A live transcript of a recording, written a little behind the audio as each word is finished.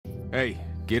Hey,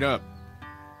 get up.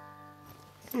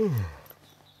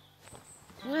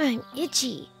 I'm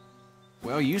itchy.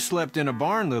 Well, you slept in a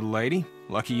barn, little lady.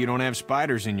 Lucky you don't have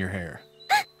spiders in your hair.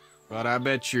 But I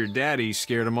bet your daddy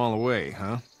scared them all away,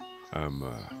 huh? I'm,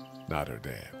 not her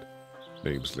dad.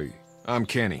 Name's Lee. I'm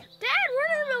Kenny. Dad,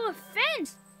 we're in the middle of a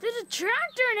fence. There's a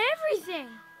tractor and everything.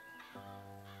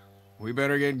 We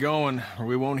better get going, or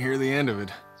we won't hear the end of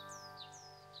it.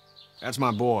 That's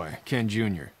my boy, Ken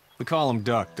Jr. We call him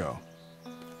Duck, though.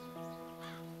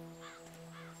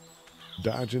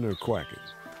 Dodging or quacking?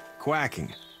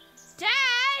 Quacking.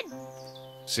 Dad!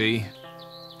 See?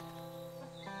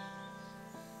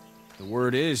 The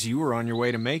word is you were on your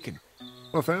way to Macon.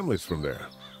 My family's from there.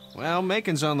 Well,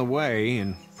 Macon's on the way,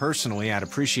 and personally, I'd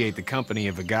appreciate the company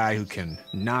of a guy who can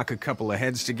knock a couple of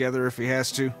heads together if he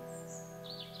has to.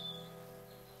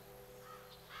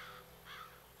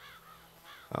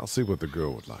 I'll see what the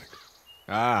girl would like.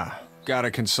 Ah,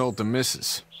 gotta consult the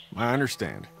missus. I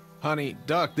understand. Honey,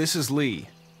 Duck, this is Lee.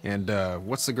 And,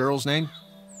 what's the girl's name?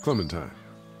 Clementine.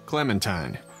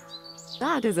 Clementine.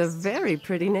 That is a very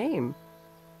pretty name.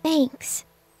 Thanks.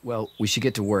 Well, we should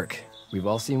get to work. We've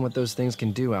all seen what those things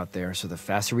can do out there, so the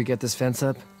faster we get this fence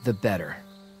up, the better.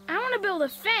 I want to build a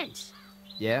fence.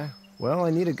 Yeah? Well, I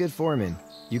need a good foreman.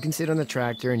 You can sit on the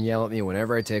tractor and yell at me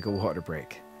whenever I take a water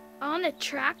break. On a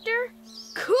tractor?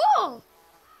 Cool!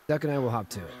 Duck and I will hop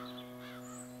to it.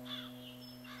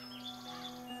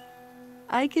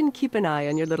 I can keep an eye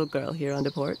on your little girl here on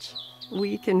the porch.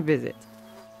 We can visit.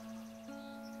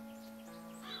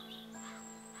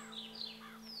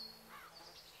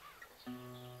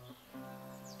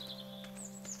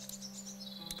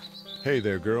 Hey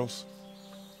there, girls.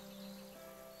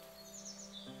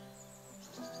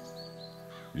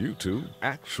 You two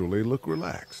actually look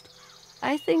relaxed.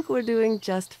 I think we're doing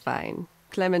just fine.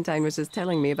 Clementine was just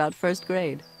telling me about first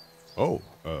grade. Oh,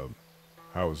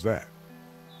 how was that?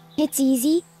 It's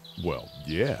easy. Well,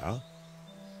 yeah.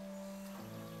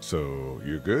 So,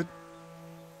 you're good?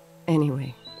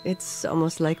 Anyway, it's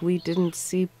almost like we didn't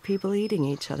see people eating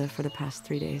each other for the past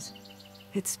 3 days.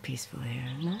 It's peaceful here,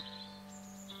 no?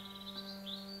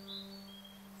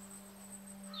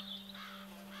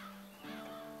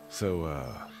 So,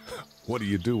 what do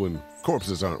you do when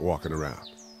corpses aren't walking around?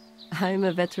 I'm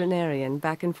a veterinarian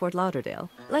back in Fort Lauderdale.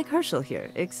 Like Herschel here,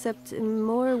 except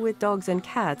more with dogs and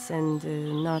cats and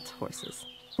not horses.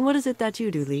 What is it that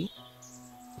you do, Lee?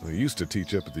 I used to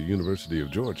teach up at the University of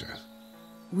Georgia.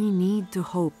 We need to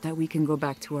hope that we can go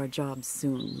back to our jobs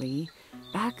soon, Lee.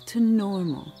 Back to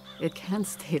normal. It can't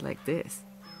stay like this.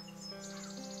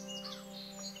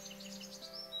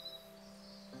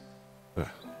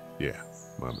 Yeah,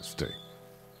 my mistake.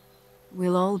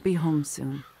 We'll all be home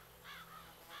soon.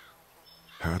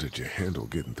 How did you handle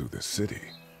getting through the city?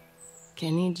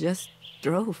 Kenny just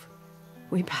drove.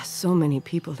 We passed so many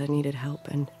people that needed help,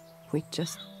 and we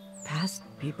just passed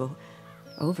people.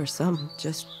 Over some,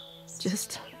 just...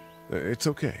 It's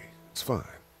okay. It's fine.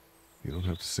 You don't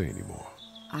have to say anymore.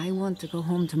 I want to go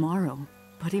home tomorrow,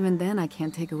 but even then I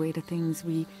can't take away the things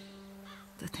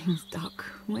Doc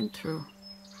went through.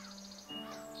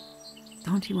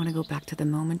 Don't you want to go back to the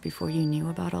moment before you knew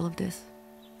about all of this?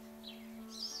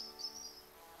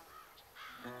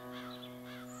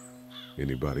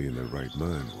 Anybody in their right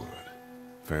mind would.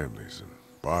 Families and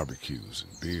barbecues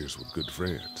and beers with good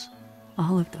friends.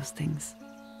 All of those things.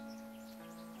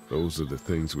 Those are the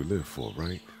things we live for,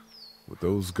 right? With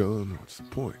those gone, what's the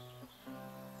point?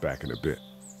 Back in a bit.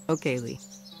 Okay, Lee.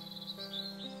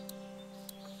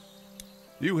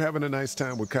 You having a nice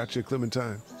time with Katya,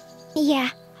 Clementine?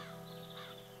 Yeah.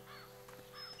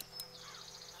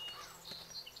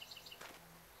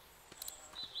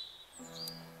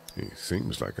 He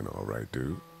seems like an all-right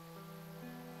dude.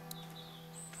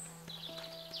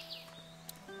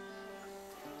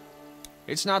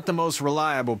 It's not the most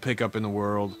reliable pickup in the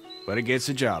world, but it gets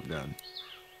the job done.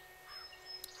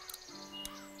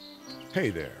 Hey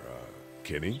there,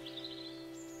 Kenny.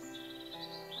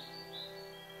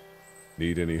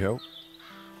 Need any help?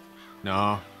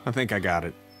 No, I think I got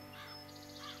it.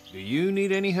 Do you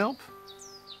need any help?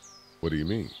 What do you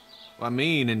mean? I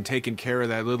mean, in taking care of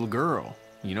that little girl.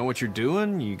 You know what you're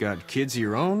doing? You got kids of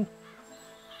your own?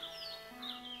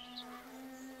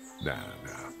 Nah,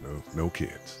 no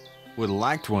kids. Would've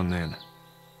liked one then.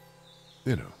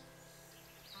 You know.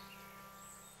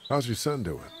 How's your son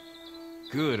doing?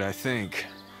 Good, I think.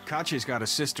 Katya's got a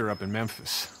sister up in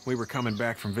Memphis. We were coming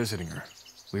back from visiting her.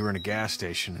 We were in a gas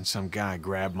station and some guy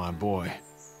grabbed my boy.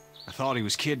 I thought he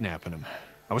was kidnapping him.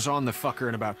 I was on the fucker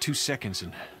in about 2 seconds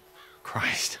and...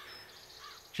 Christ.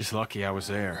 Just lucky I was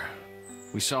there.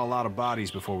 We saw a lot of bodies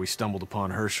before we stumbled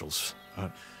upon Herschel's.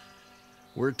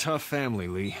 We're a tough family,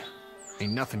 Lee.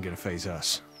 Ain't nothing gonna faze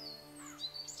us.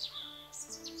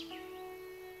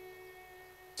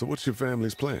 So what's your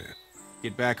family's plan?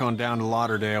 Get back on down to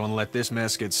Lauderdale and let this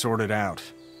mess get sorted out.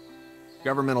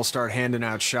 Government will start handing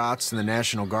out shots and the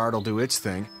National Guard will do its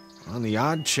thing. On the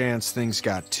odd chance things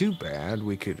got too bad,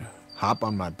 we could hop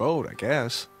on my boat, I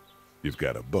guess. You've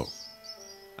got a boat.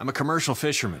 I'm a commercial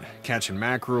fisherman, catching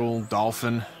mackerel,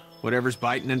 dolphin, whatever's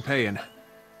biting and paying.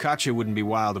 Katya wouldn't be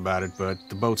wild about it, but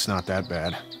the boat's not that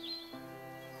bad.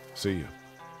 See you.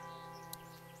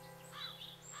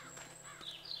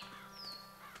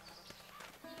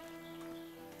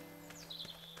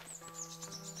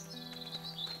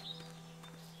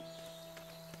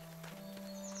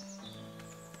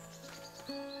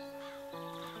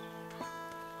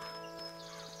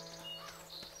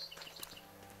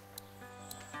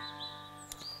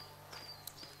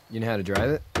 You know how to drive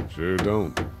it? Sure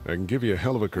don't. I can give you a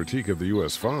hell of a critique of the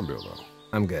U.S. Farm Bill, though.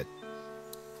 I'm good.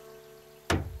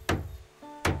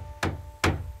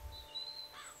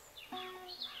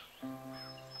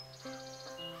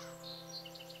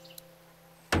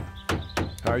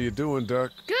 How you doing,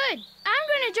 Duck? Good. I'm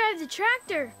gonna drive the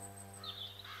tractor.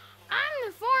 I'm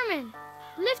the foreman.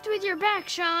 Lift with your back,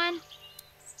 Sean.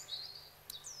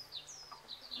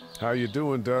 How you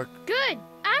doing, Duck? Good.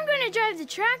 I'm gonna drive the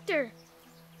tractor.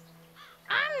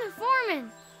 I'm the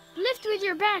foreman. Lift with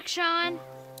your back, Sean.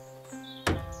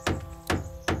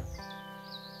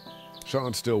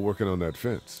 Sean's still working on that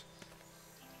fence.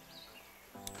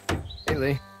 Hey,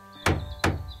 Lee.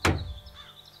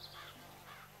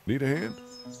 Need a hand?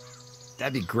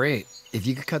 That'd be great. If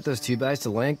you could cut those 2x to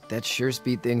length, that'd sure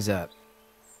speed things up.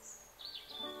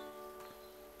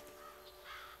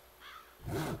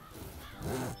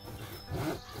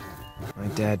 My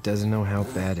dad doesn't know how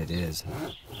bad it is.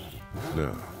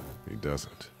 No, he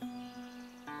doesn't.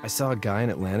 I saw a guy in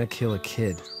Atlanta kill a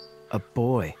kid. A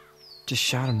boy. Just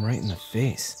shot him right in the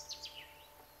face.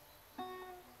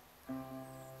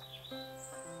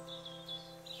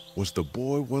 Was the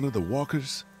boy one of the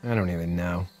walkers? I don't even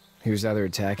know. He was either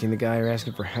attacking the guy or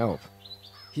asking for help.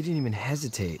 He didn't even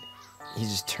hesitate. He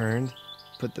just turned,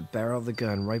 put the barrel of the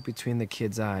gun right between the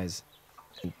kid's eyes,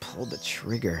 and pulled the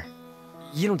trigger.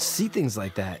 You don't see things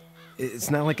like that. It's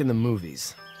not like in the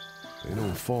movies. They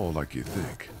don't fall like you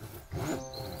think.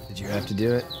 Did you have to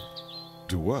do it?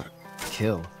 Do what?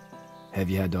 Kill. Have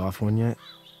you had to off one yet?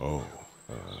 Oh,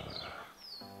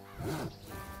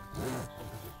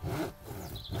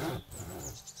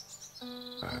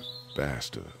 I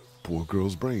bashed a poor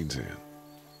girl's brains in.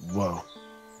 Whoa.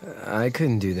 I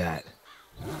couldn't do that.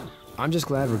 I'm just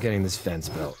glad we're getting this fence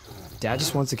built. Dad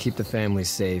just wants to keep the family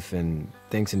safe and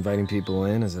thinks inviting people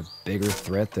in is a bigger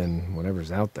threat than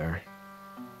whatever's out there.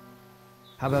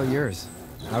 How about yours?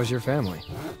 How's your family?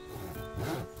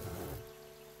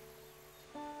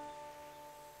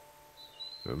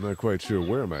 I'm not quite sure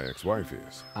where my ex-wife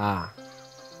is. Ah.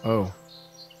 Oh.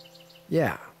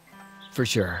 Yeah. For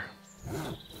sure.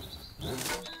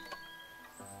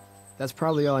 That's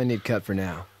probably all I need cut for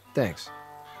now. Thanks.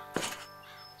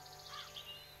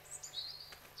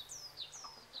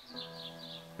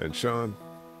 And Sean,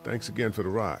 thanks again for the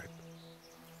ride.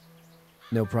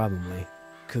 No problem, Lee.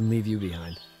 Couldn't leave you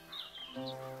behind.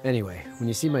 Anyway, when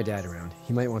you see my dad around,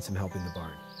 he might want some help in the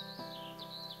barn.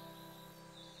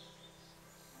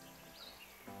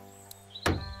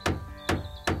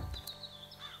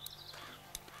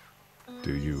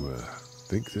 Do you,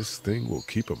 think this thing will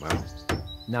keep him out?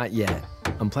 Not yet.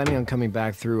 I'm planning on coming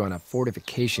back through on a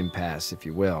fortification pass, if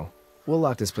you will. We'll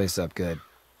lock this place up good.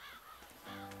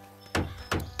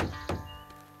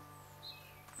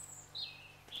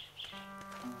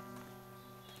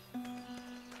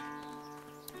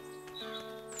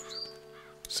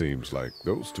 Seems like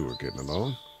those two are getting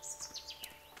along.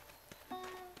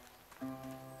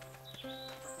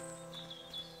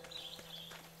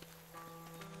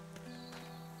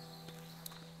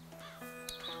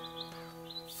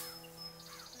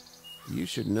 You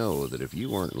should know that if you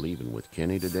weren't leaving with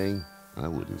Kenny today, I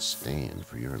wouldn't stand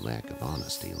for your lack of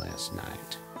honesty last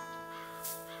night.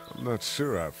 I'm not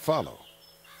sure I follow.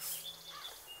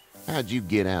 How'd you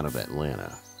get out of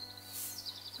Atlanta?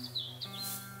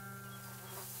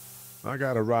 I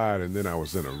got a ride and then I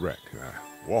was in a wreck.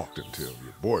 I walked until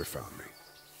your boy found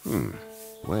me.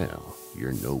 Well,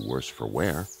 you're no worse for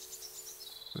wear.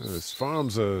 This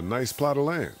farm's a nice plot of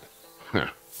land. Huh.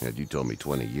 Had you told me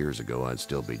 20 years ago I'd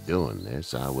still be doing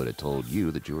this, I would have told you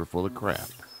that you were full of crap.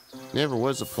 Never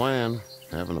was a plan,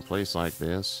 having a place like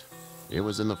this. It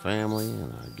was in the family,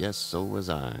 and I guess so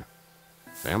was I.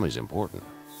 Family's important.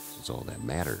 It's all that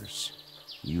matters.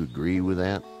 You agree with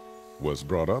that? Was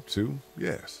brought up to,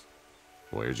 yes.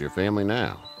 Where's your family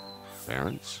now?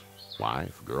 Parents?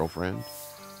 Wife? Girlfriend?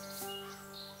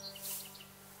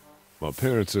 My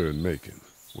parents are in Macon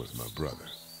with my brother.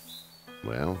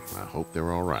 Well, I hope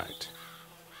they're all right.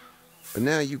 But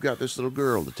now you've got this little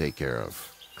girl to take care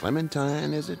of.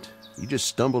 Clementine, is it? You just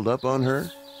stumbled up on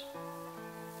her?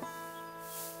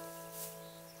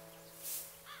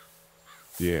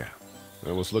 Yeah,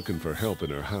 I was looking for help in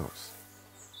her house.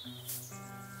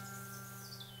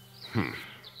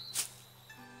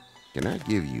 Can I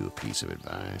give you a piece of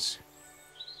advice?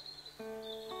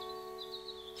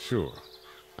 Sure.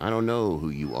 I don't know who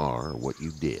you are or what you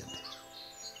did.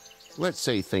 Let's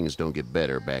say things don't get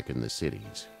better back in the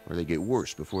cities, or they get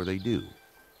worse before they do.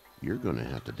 You're gonna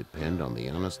have to depend on the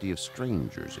honesty of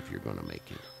strangers if you're gonna make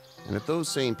it. And if those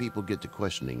same people get to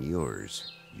questioning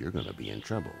yours, you're gonna be in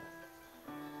trouble.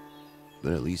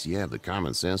 But at least you have the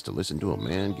common sense to listen to a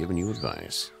man giving you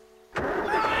advice.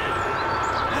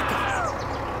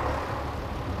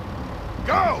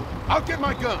 Go! I'll get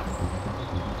my gun!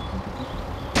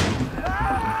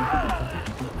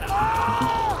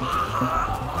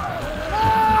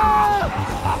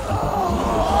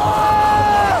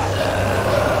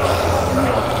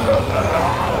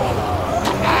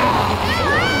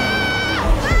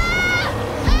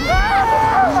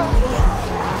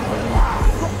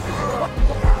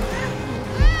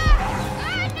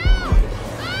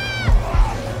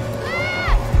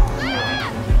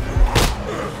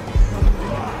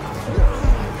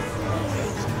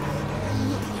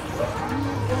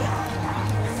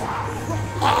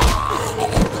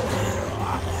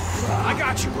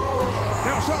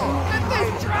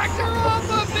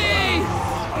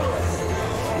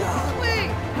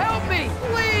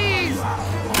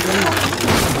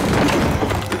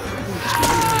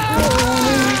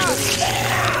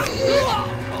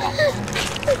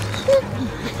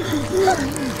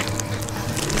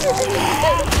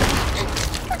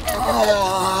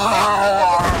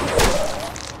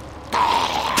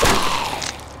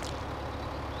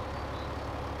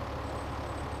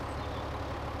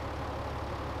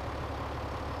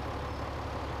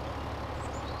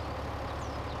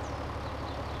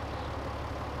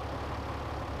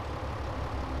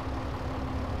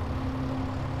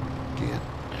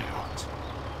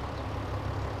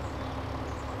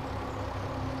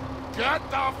 Get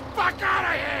the fuck out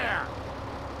of here!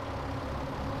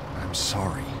 I'm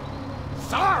sorry.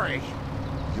 Sorry?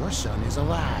 Your son is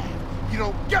alive. You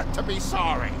don't get to be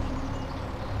sorry.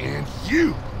 And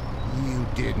you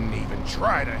didn't even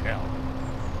try to help.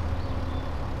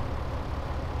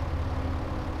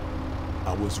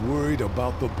 I was worried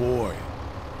about the boy.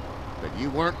 But you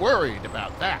weren't worried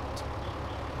about that.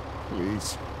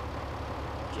 Please,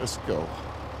 just go.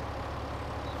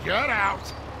 Get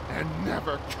out and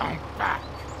never come back.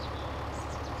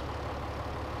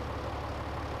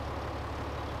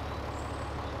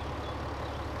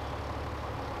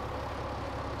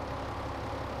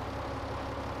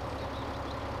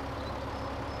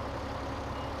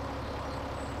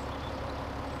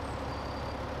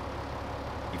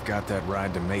 You've got that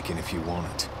ride to Macon if you want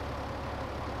it.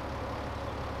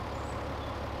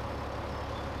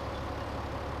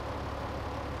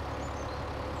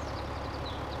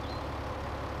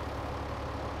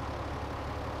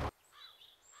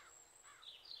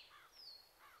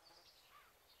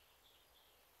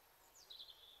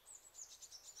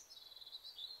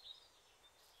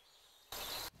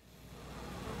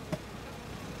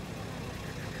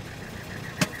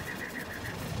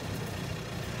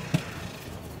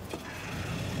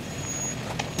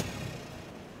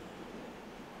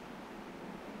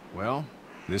 Well,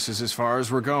 this is as far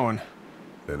as we're going.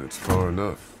 Then it's far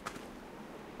enough.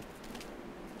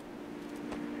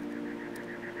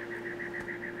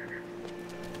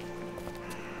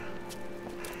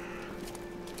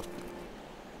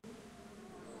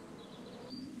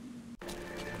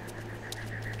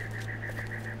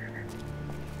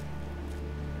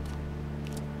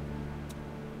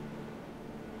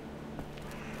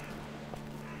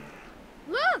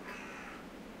 Look!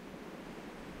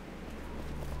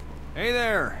 Hey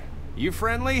there! You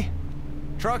friendly?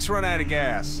 Truck's run out of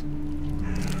gas.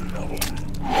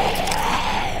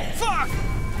 Fuck!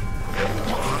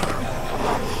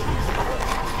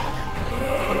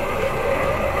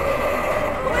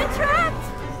 We're trapped!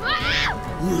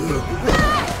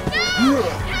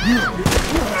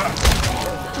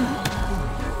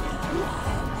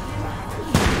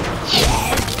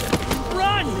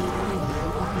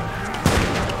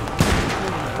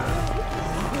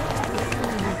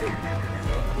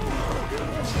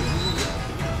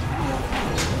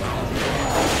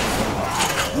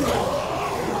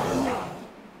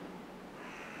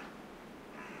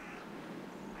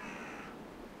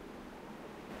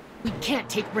 We can't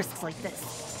take risks like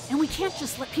this. And we can't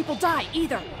just let people die,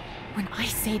 either. When I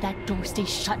say that door stays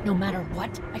shut no matter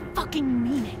what, I fucking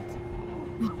mean it.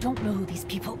 We don't know who these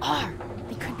people are.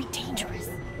 They could be dangerous.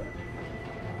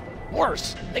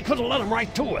 Worse, they could have let them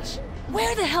right to us.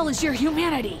 Where the hell is your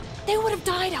humanity? They would have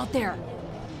died out there.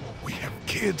 We have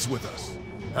kids with us.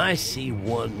 I see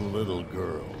one little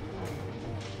girl.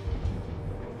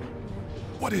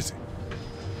 What is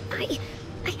it?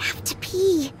 I have to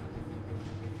pee.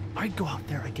 I'd go out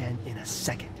there again in a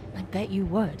second. I bet you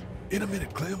would. In a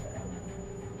minute, Clem.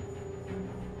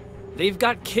 They've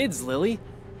got kids, Lily.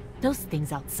 Those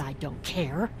things outside don't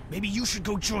care. Maybe you should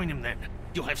go join him then.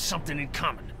 You'll have something in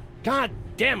common. God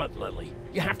damn it, Lily.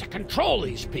 You have to control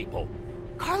these people.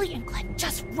 Carly and Glenn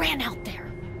just ran out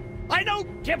there. I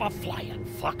don't give a flying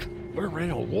fuck. We're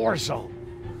in a war zone.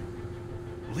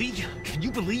 Lee, can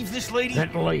you believe this lady?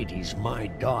 That lady's my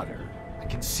daughter. I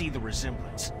can see the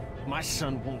resemblance. My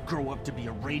son won't grow up to be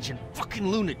a raging fucking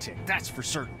lunatic, that's for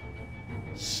certain.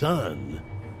 Son?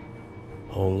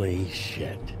 Holy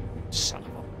shit. Son of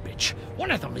a bitch.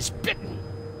 One of them is bitten.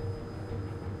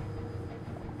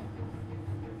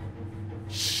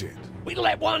 Shit. We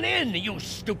let one in, you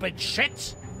stupid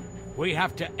shits. We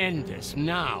have to end this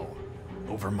now.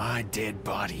 Over my dead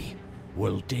body.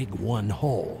 We'll dig one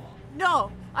hole.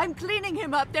 No, I'm cleaning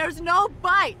him up. There's no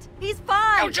bite. He's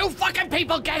fine. Don't you fucking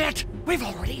people get it? We've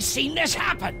already seen this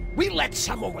happen. We let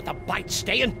someone with a bite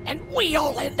stay in, and we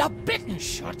all end up bitten.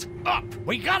 Shut up.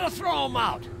 We gotta throw him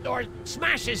out, or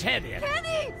smash his head in.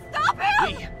 Kenny, stop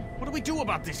him! Lee, what do we do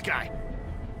about this guy?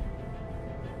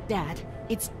 Dad,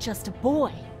 it's just a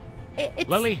boy. It's...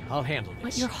 Lily, I'll handle this.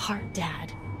 But your heart,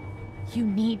 Dad. You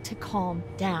need to calm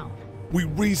down. We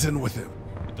reason with him.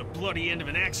 With the bloody end of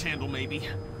an axe handle, maybe.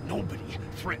 Nobody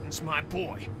threatens my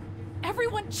boy.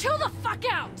 Everyone chill the fuck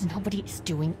out! Nobody is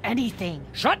doing anything.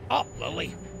 Shut up,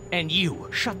 Lily. And you,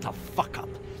 shut the fuck up.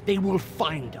 They will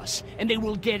find us, and they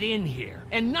will get in here,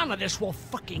 and none of this will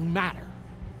fucking matter.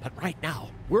 But right now,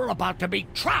 we're about to be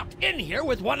trapped in here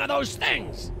with one of those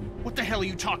things. What the hell are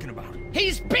you talking about?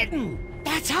 He's bitten!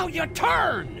 That's how you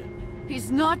turn!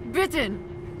 He's not bitten.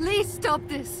 Lee, stop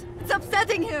this. It's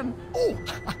upsetting him. Oh,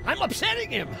 I'm upsetting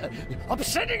him.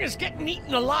 Upsetting is getting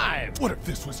eaten alive. What if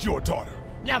this was your daughter?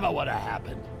 Never would have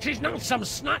happened. She's not some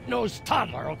snot-nosed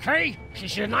toddler, okay?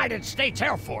 She's United States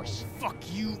Air Force. Fuck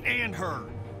you and her.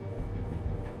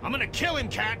 I'm gonna kill him,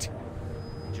 Cat.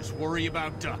 Just worry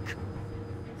about Duck.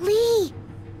 Lee,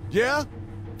 Yeah?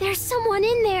 there's someone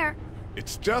in there.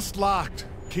 It's just locked.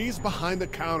 Key's behind the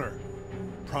counter.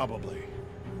 Probably.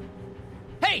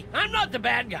 Hey, I'm not the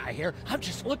bad guy here. I'm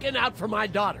just looking out for my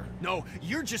daughter. No,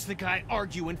 you're just the guy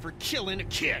arguing for killing a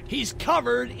kid. He's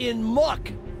covered in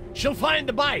muck. She'll find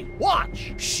the bite.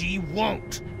 Watch. She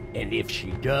won't. And if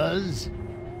she does,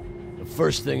 the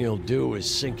first thing he'll do is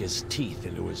sink his teeth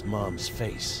into his mom's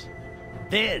face.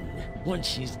 Then, once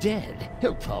she's dead,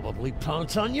 he'll probably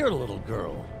pounce on your little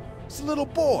girl. It's a little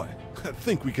boy. I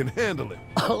think we can handle him.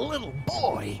 A little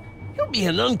boy? He'll be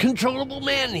an uncontrollable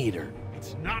man-eater.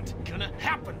 It's not gonna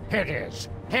happen. It is.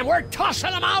 And we're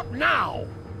tossing him out now!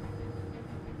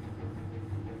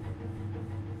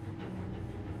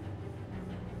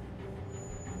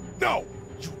 No!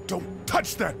 You don't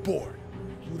touch that board!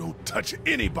 You don't touch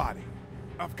anybody!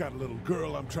 I've got a little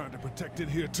girl I'm trying to protect in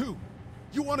here, too.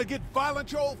 You want to get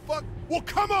violent, you old fuck? Well,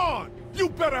 come on! You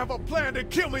better have a plan to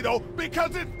kill me, though,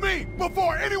 because it's me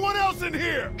before anyone else in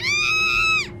here!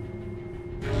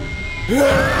 Jesus!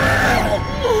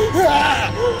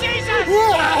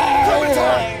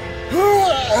 Clementine!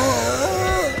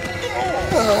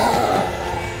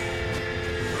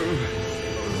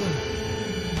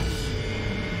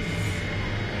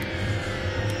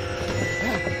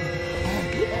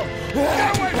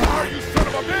 Get away from her, you son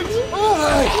of a bitch!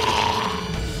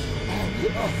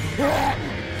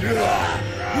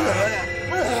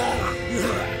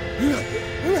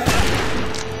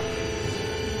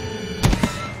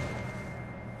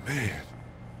 Man.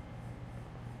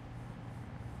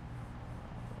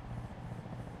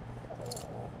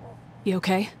 You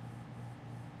okay?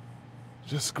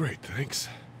 Just great, thanks.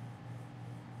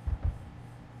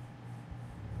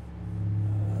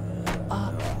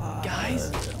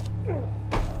 Guys?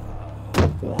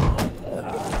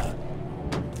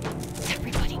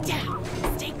 Everybody down.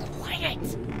 Stay quiet.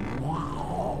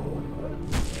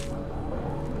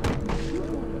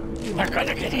 They're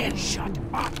gonna get in. Shut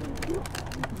up.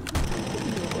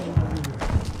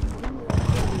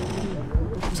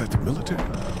 Is that the military?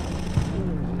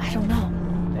 I don't know.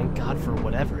 Thank God for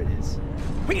whatever it is.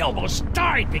 We almost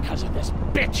died because of this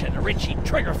bitch and a Richie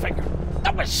Triggerfinger.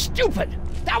 That was stupid.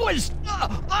 That was...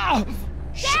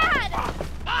 Dad!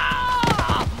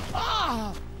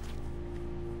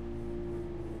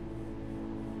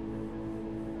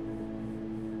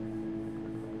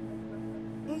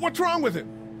 What's wrong with it?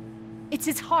 It's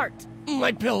his heart.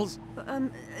 My pills.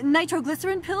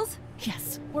 Nitroglycerin pills?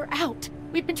 Yes, we're out.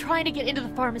 We've been trying to get into the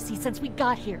pharmacy since we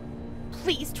got here.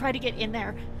 Please try to get in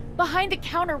there. Behind the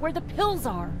counter where the pills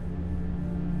are.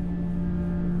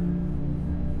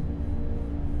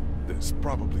 There's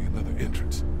probably another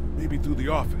entrance. Maybe through the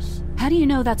office. How do you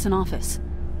know that's an office?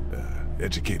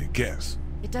 Educated guess.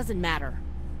 It doesn't matter.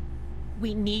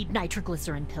 We need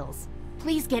nitroglycerin pills.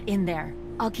 Please get in there.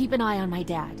 I'll keep an eye on my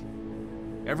dad.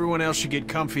 Everyone else should get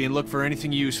comfy and look for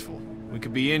anything useful. We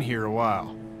could be in here a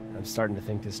while. I'm starting to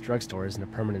think this drugstore isn't a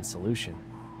permanent solution.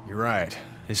 You're right.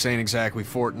 This ain't exactly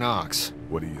Fort Knox.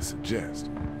 What do you suggest?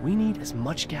 We need as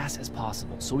much gas as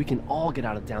possible so we can all get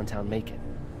out of downtown Macon.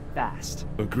 Fast.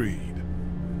 Agreed.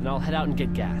 And I'll head out and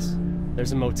get gas.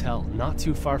 There's a motel not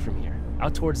too far from here,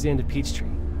 out towards the end of Peachtree.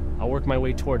 I'll work my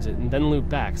way towards it and then loop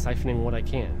back, siphoning what I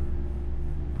can.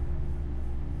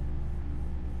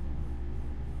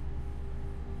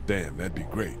 Damn, that'd be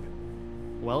great.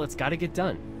 Well, it's gotta get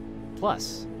done.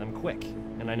 Plus, I'm quick,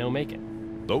 and I know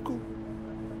Macon. Local?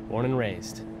 Born and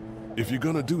raised. If you're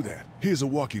gonna do that, here's a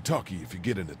walkie-talkie if you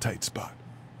get in a tight spot.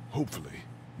 Hopefully,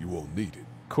 you won't need it.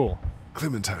 Cool.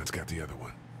 Clementine's got the other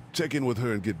one. Check in with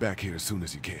her and get back here as soon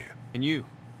as you can. And you?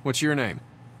 What's your name?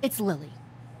 It's Lily.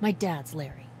 My dad's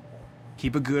Larry.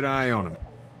 Keep a good eye on him.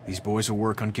 These boys will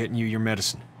work on getting you your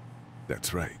medicine.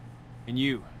 That's right. And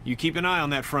you keep an eye on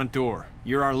that front door.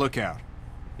 You're our lookout.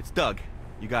 It's Doug.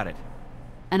 You got it.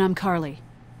 And I'm Carly.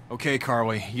 Okay,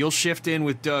 Carly, you'll shift in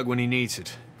with Doug when he needs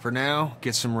it. For now,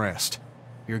 get some rest.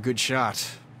 You're a good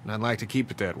shot, and I'd like to keep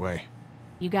it that way.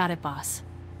 You got it, boss.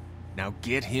 Now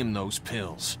get him those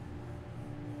pills.